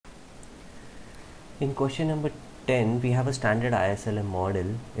In question number 10, we have a standard ISLM model.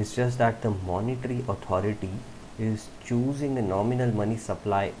 It's just that the monetary authority is choosing a nominal money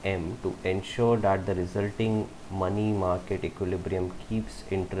supply M to ensure that the resulting money market equilibrium keeps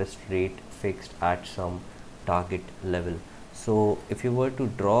interest rate fixed at some target level. So if you were to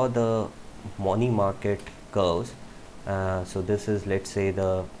draw the money market curves, so this is, let's say,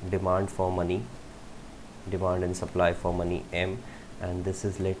 the demand for money, demand and supply for money M, and this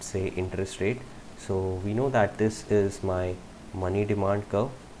is, let's say, interest rate. So we know that this is my money demand curve,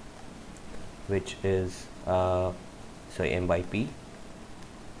 which is M by P,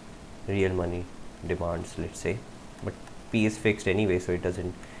 real money demands, let's say, but P is fixed anyway, so it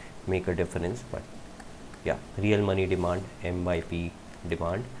doesn't make a difference. But yeah, real money demand, M by P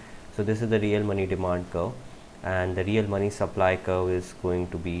demand. So this is the real money demand curve, and the real money supply curve is going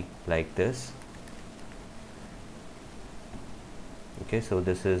to be like this. Okay, so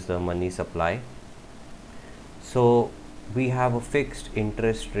this is the money supply. So we have a fixed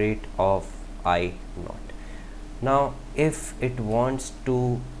interest rate of I naught. Now if it wants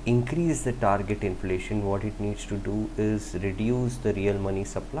to increase the target inflation, what it needs to do is reduce the real money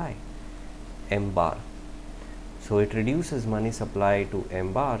supply, M bar. So it reduces money supply to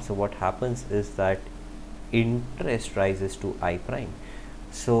M bar. So what happens is that interest rises to I prime.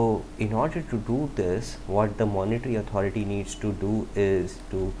 So in order to do this, what the monetary authority needs to do is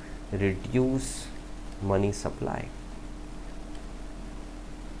to reduce money supply,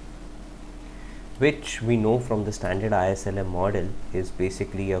 which we know from the standard ISLM model is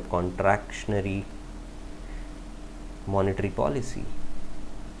basically a contractionary monetary policy.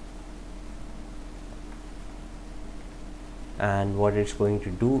 And what it's going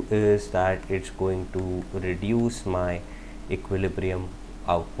to do is that it's going to reduce my equilibrium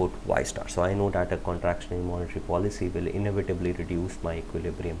output Y star. So I know that a contractionary monetary policy will inevitably reduce my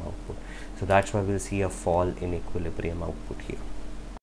equilibrium output. So that's why we'll see a fall in equilibrium output here.